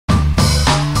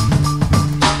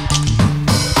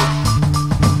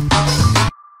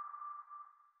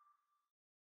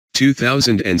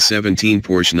2017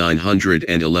 Porsche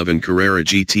 911 Carrera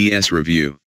GTS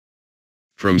review.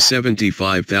 From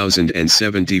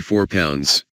 75,074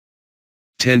 pounds.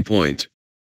 10.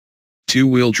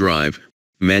 Two-wheel drive,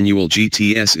 manual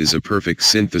GTS is a perfect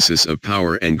synthesis of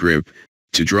power and grip,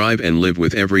 to drive and live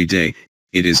with every day.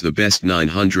 It is the best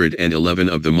 911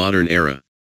 of the modern era.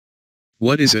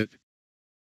 What is it?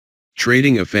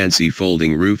 Trading a fancy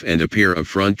folding roof and a pair of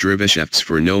front driveshafts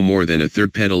for no more than a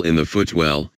third pedal in the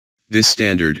footwell, this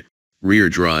standard, rear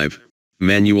drive,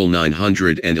 manual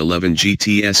 911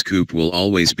 GTS coupe will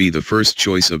always be the first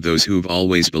choice of those who've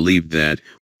always believed that,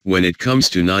 when it comes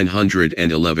to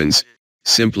 911s,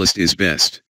 simplest is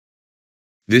best.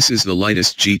 This is the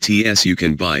lightest GTS you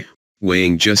can buy,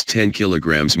 weighing just 10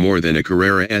 kilograms more than a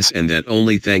Carrera S, and that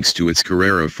only thanks to its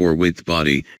Carrera 4-width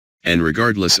body, and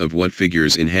regardless of what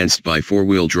figures enhanced by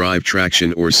four-wheel drive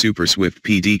traction or super swift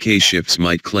PDK shifts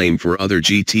might claim for other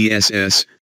GTSs,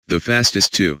 the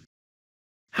fastest too.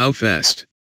 How fast?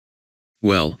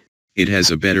 Well, it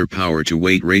has a better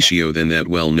power-to-weight ratio than that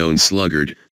well-known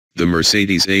sluggard, the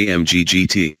Mercedes-AMG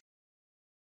GT.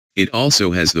 It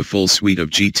also has the full suite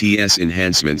of GTS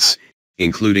enhancements,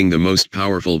 including the most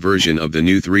powerful version of the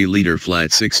new 3-liter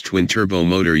flat-6 twin-turbo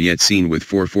motor yet seen with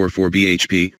 444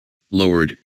 bhp,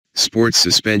 lowered, sports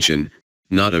suspension,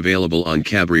 not available on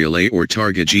Cabriolet or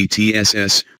Targa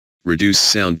GTSs,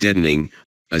 reduced sound deadening,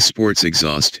 a sports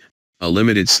exhaust, a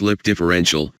limited slip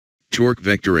differential, torque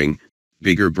vectoring,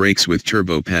 bigger brakes with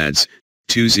turbo pads,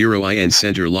 2.0i and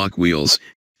center lock wheels,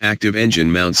 active engine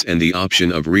mounts and the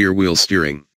option of rear wheel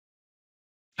steering.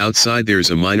 Outside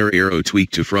there's a minor aero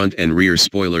tweak to front and rear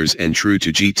spoilers, and true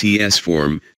to GTS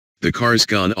form, the car's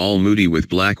gone all moody with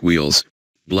black wheels,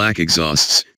 black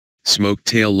exhausts, smoked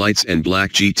tail lights and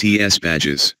black GTS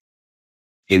badges.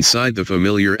 Inside, the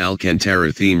familiar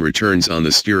Alcantara theme returns on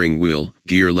the steering wheel,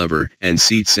 gear lever and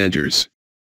seat centers.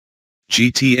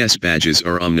 GTS badges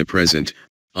are omnipresent,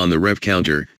 on the rev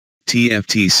counter,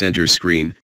 TFT center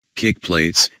screen, kick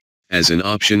plates, as an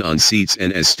option on seats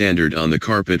and as standard on the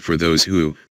carpet for those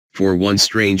who, for one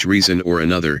strange reason or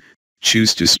another,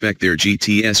 choose to spec their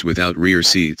GTS without rear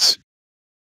seats.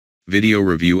 Video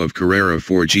review of Carrera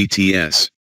 4 GTS.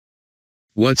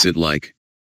 What's it like?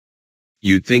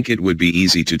 You'd think it would be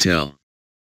easy to tell.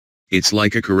 It's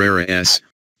like a Carrera S,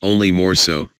 only more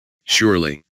so,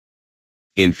 surely.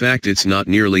 In fact, it's not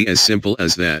nearly as simple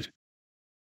as that.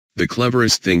 The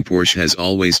cleverest thing Porsche has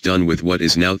always done with what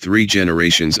is now 3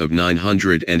 generations of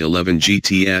 911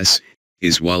 GTS,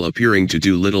 is, while appearing to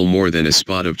do little more than a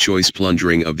spot of choice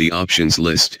plundering of the options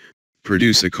list,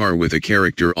 produce a car with a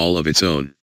character all of its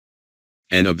own.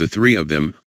 And of the 3 of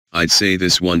them, I'd say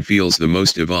this one feels the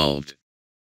most evolved.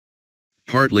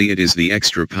 Partly it is the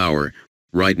extra power.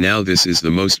 Right now this is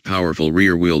the most powerful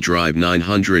rear-wheel drive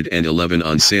 911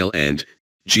 on sale, and,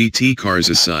 GT cars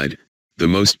aside, the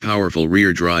most powerful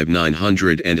rear-drive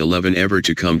 911 ever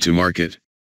to come to market.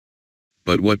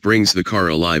 But what brings the car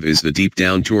alive is the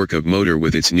deep-down torque of motor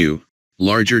with its new,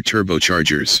 larger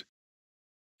turbochargers.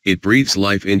 It breathes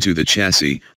life into the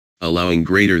chassis, allowing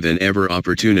greater than ever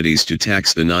opportunities to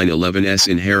tax the 911's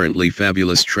inherently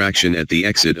fabulous traction at the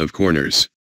exit of corners.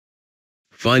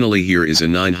 Finally, here is a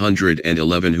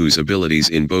 911 whose abilities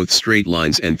in both straight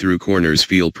lines and through corners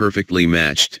feel perfectly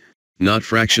matched, not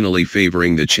fractionally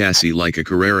favoring the chassis like a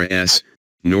Carrera S,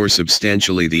 nor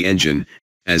substantially the engine,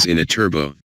 as in a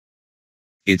turbo.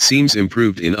 It seems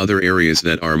improved in other areas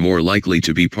that are more likely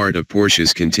to be part of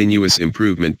Porsche's continuous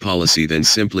improvement policy than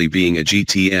simply being a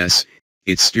GTS.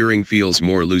 Its steering feels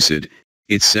more lucid,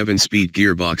 its 7-speed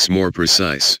gearbox more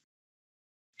precise.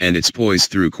 And its poise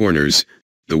through corners,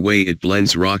 the way it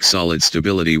blends rock-solid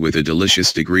stability with a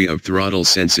delicious degree of throttle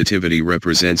sensitivity,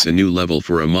 represents a new level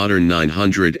for a modern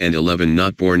 911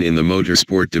 not born in the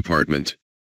motorsport department.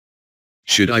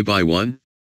 Should I buy one?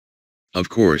 Of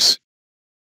course.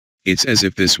 It's as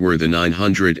if this were the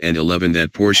 911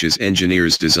 that Porsche's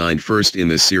engineers designed first in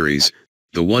the series,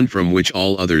 the one from which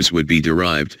all others would be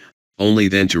derived, only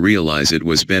then to realize it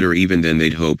was better even than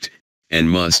they'd hoped, and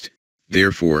must,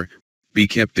 therefore, be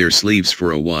kept their sleeves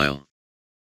for a while.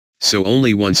 So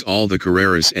only once all the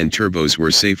Carreras and turbos were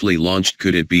safely launched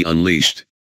could it be unleashed.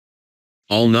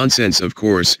 All nonsense, of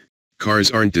course.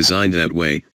 Cars aren't designed that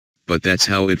way, but that's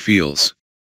how it feels.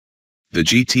 The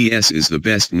GTS is the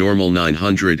best normal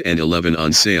 911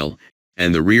 on sale,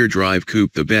 and the rear drive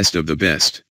coupe the best of the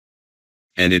best.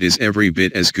 And it is every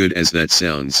bit as good as that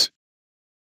sounds.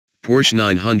 Porsche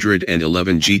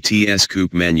 911 GTS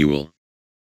Coupe Manual.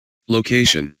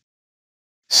 Location: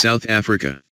 South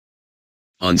Africa.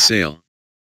 On sale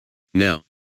now.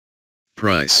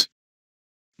 Price: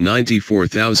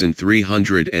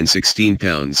 94,316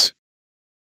 pounds.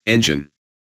 Engine.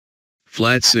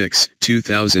 Flat 6,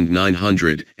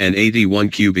 2,981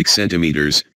 cubic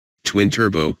centimeters, twin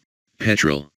turbo,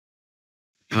 petrol.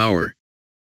 Power.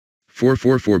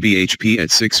 444 bhp at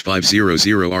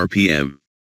 6500 rpm.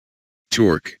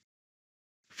 Torque.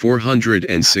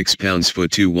 406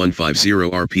 pounds-foot 2150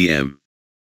 rpm.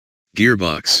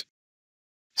 Gearbox.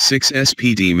 6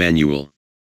 SPD manual.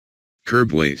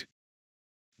 Curb weight.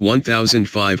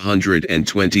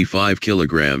 1,525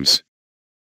 kilograms.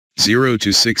 0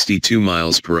 to 62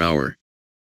 miles per hour.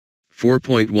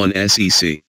 4.1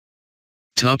 SEC.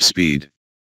 Top speed.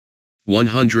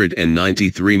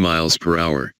 193 miles per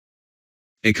hour.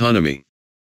 Economy.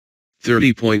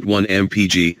 30.1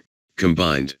 mpg,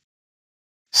 combined.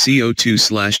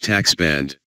 CO2/tax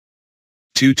band.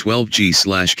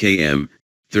 212g/km,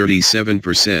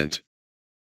 37%.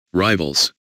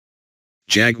 Rivals.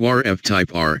 Jaguar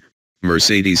F-Type R,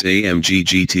 Mercedes AMG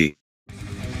GT.